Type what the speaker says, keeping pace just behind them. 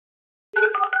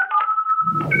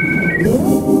Hi,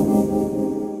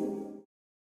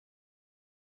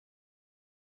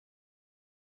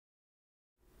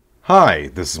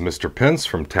 this is Mr. Pence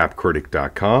from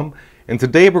TapCritic.com, and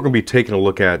today we're going to be taking a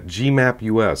look at G-Map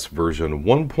U.S. version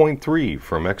 1.3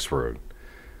 from X-Road.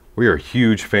 We are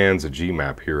huge fans of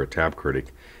G-Map here at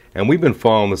TapCritic, and we've been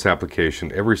following this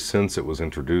application ever since it was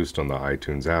introduced on the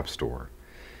iTunes App Store.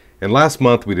 And last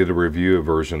month we did a review of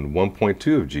version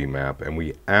 1.2 of G-Map, and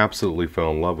we absolutely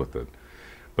fell in love with it.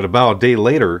 But about a day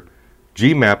later,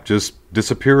 G-Map just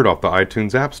disappeared off the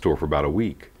iTunes App Store for about a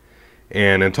week.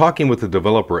 And in talking with the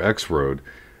developer X-Road,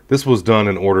 this was done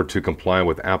in order to comply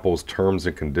with Apple's terms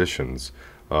and conditions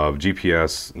of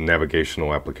GPS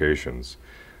navigational applications.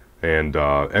 And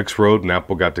X-Road and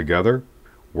Apple got together,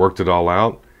 worked it all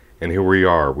out, and here we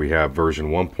are. We have version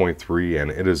 1.3, and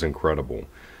it is incredible.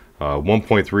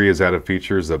 1.3 has added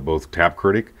features that both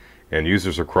TapCritic and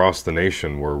users across the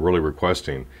nation were really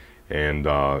requesting. And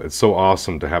it's so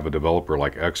awesome to have a developer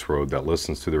like X-Road that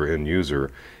listens to their end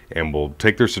user and will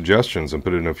take their suggestions and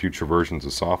put it in future versions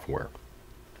of software.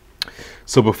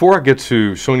 So before I get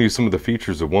to showing you some of the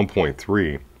features of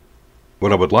 1.3,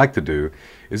 what I would like to do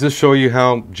is just show you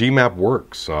how G-Map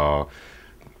works.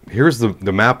 Here's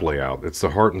the map layout. It's the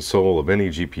heart and soul of any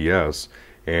GPS,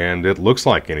 and it looks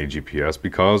like any GPS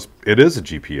because it is a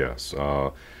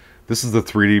GPS. This is the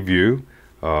 3D view.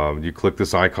 You click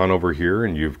this icon over here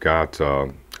and you've got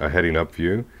a heading up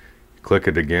view. Click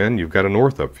it again, you've got a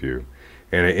north up view.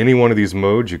 And in any one of these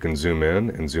modes you can zoom in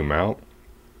and zoom out.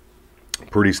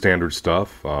 Pretty standard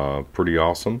stuff, pretty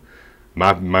awesome.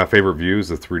 My favorite view is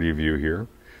the 3D view here.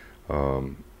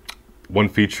 One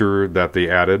feature that they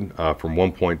added from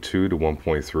 1.2 to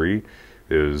 1.3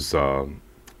 is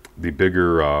the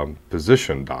bigger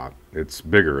position dot. It's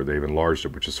bigger, they've enlarged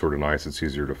it, which is sort of nice. It's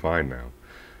easier to find now.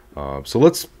 So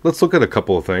let's look at a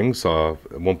couple of things.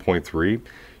 1.3, you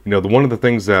know, one of the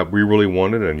things that we really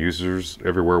wanted and users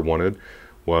everywhere wanted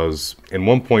was in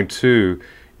 1.2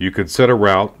 you could set a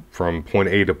route from point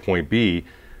A to point B,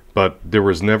 but there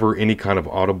was never any kind of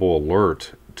audible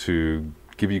alert to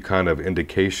give you kind of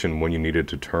indication when you needed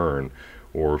to turn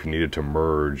or if you needed to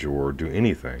merge or do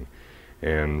anything.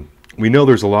 And we know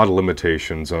there's a lot of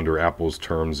limitations under Apple's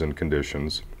terms and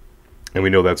conditions. And we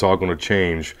know that's all going to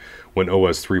change when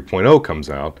OS 3.0 comes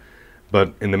out.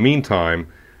 But in the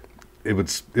meantime, it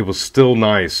was still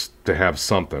nice to have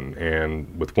something.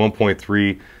 And with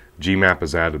 1.3, G-Map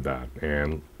has added that.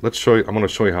 And let's show you, I'm going to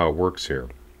show you how it works here.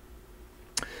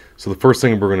 So the first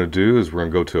thing we're going to do is we're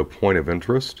going to go to a point of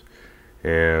interest.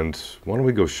 And why don't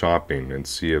we go shopping and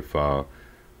see if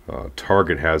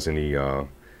Target has any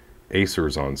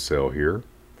Acers on sale here.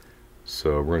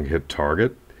 So we're going to hit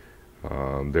Target.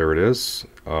 There it is.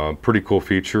 Pretty cool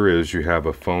feature is you have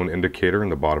a phone indicator in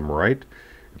the bottom right.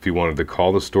 If you wanted to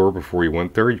call the store before you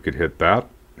went there, you could hit that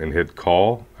and hit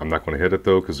call. I'm not going to hit it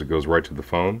though because it goes right to the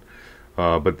phone.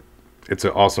 But it's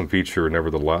an awesome feature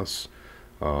nevertheless.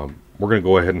 We're going to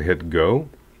go ahead and hit go.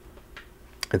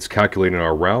 It's calculating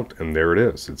our route, and there it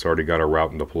is. It's already got our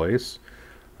route into place.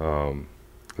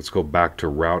 Let's go back to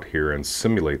route here and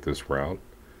simulate this route.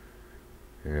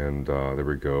 And there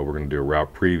we go. We're going to do a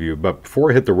route preview. But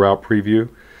before I hit the route preview,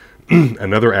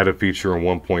 another added feature in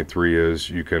 1.3 is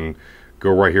you can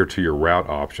go right here to your route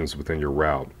options within your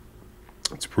route.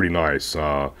 It's pretty nice.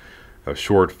 A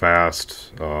short,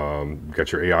 fast, you've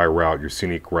got your AI route, your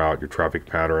scenic route, your traffic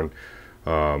pattern.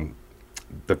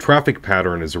 The traffic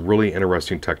pattern is a really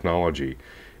interesting technology,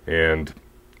 and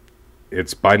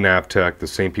it's by Navtech, the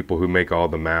same people who make all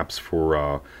the maps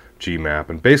for G-Map.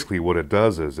 And basically what it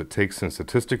does is it takes in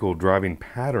statistical driving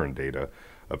pattern data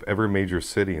of every major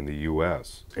city in the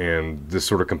U.S. and this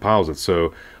sort of compiles it.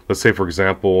 So let's say, for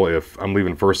example, if I'm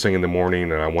leaving first thing in the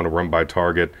morning and I want to run by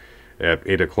Target at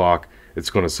 8 o'clock, it's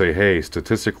going to say, hey,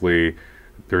 statistically,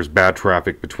 there's bad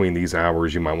traffic between these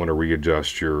hours. You might want to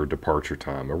readjust your departure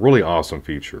time. A really awesome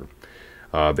feature.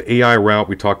 The AI route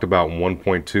we talked about in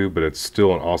 1.2, but it's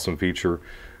still an awesome feature.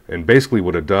 And basically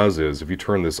what it does is if you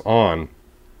turn this on,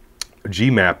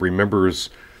 G-Map remembers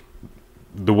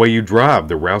the way you drive,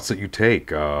 the routes that you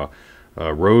take,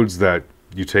 roads that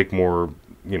you take more,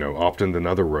 you know, often than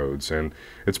other roads. And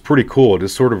it's pretty cool. It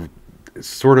just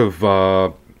sort of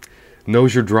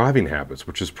knows your driving habits,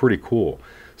 which is pretty cool.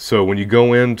 So when you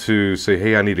go in to say,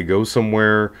 hey, I need to go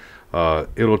somewhere,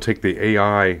 it'll take the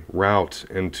AI route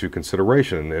into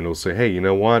consideration, and it'll say, hey, you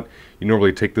know what, you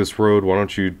normally take this road, why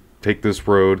don't you take this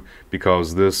road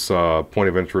because this point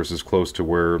of interest is close to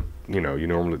where you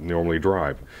normally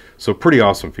drive. So pretty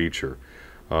awesome feature.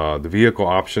 The vehicle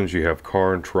options, you have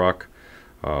car and truck.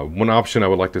 One option I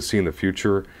would like to see in the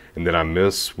future and that I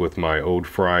miss with my old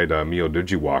fried Mio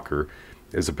Digiwalker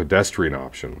is a pedestrian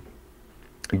option.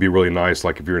 It'd be really nice,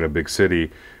 like if you're in a big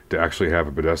city, to actually have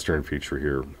a pedestrian feature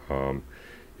here.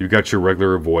 You've got your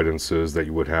regular avoidances that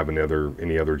you would have in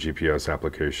any other GPS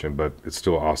application, but it's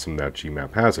still awesome that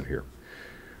G-Map has it here.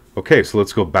 Okay, so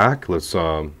let's go back. Let's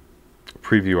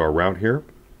preview our route here.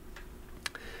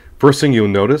 First thing you'll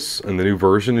notice in the new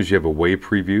version is you have a way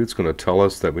preview. It's going to tell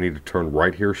us that we need to turn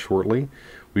right here shortly.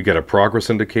 We got a progress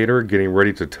indicator getting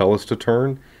ready to tell us to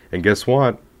turn. And guess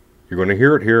what? You're going to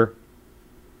hear it here.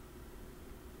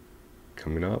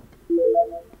 Coming up.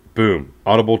 Boom.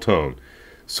 Audible tone.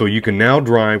 So you can now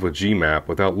drive with G-Map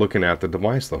without looking at the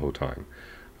device the whole time.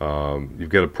 You've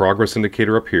got a progress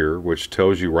indicator up here, which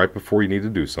tells you right before you need to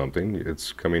do something.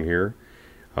 It's coming here.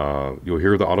 You'll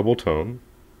hear the audible tone.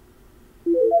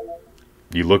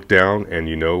 You look down and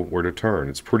you know where to turn.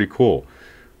 It's pretty cool.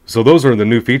 So those are the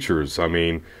new features. I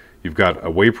mean, you've got a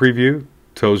way preview,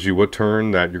 tells you what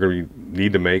turn that you're going to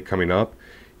need to make coming up.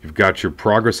 You've got your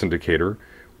progress indicator,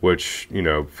 which, you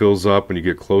know, fills up when you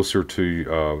get closer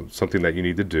to something that you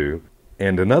need to do.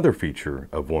 And another feature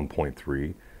of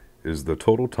 1.3 is the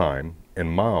total time and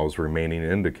miles remaining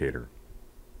indicator.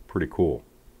 Pretty cool.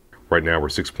 Right now we're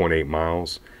 6.8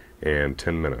 miles and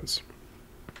 10 minutes.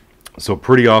 So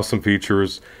pretty awesome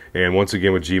features. And once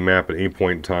again with G-Map, at any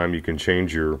point in time you can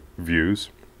change your views.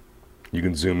 You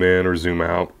can zoom in or zoom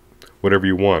out, whatever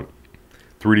you want.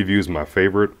 3D view is my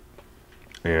favorite.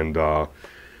 And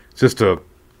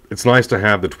it's nice to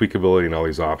have the tweakability and all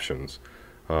these options.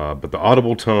 But the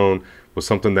audible tone was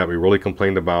something that we really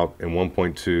complained about in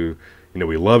 1.2. You know,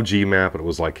 we love G-Map, and it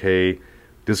was like, hey,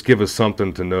 just give us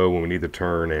something to know when we need to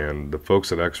turn, and the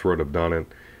folks at X-Road have done it,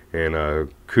 and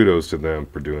kudos to them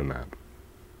for doing that.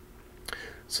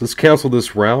 So let's cancel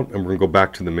this route, and we're going to go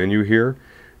back to the menu here,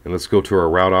 and let's go to our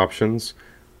route options.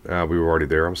 We were already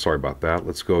there. I'm sorry about that.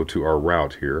 Let's go to our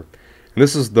route here. And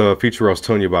this is the feature I was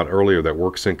telling you about earlier that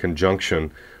works in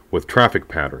conjunction with traffic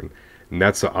pattern, and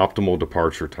that's the optimal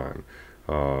departure time.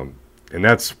 And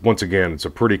that's, once again, it's a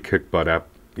pretty kick-butt app,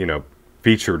 you know,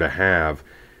 feature to have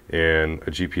in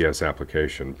a GPS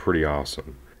application. Pretty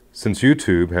awesome. Since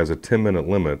YouTube has a 10-minute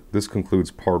limit, this concludes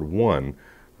part 1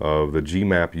 of the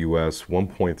G-Map U.S.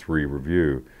 1.3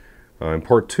 review. In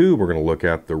part 2, we're going to look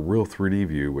at the real 3D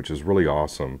view, which is really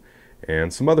awesome,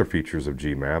 and some other features of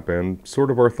G-Map, and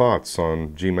sort of our thoughts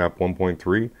on G-Map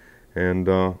 1.3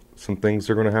 and some things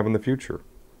they're going to have in the future.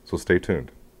 So stay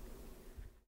tuned.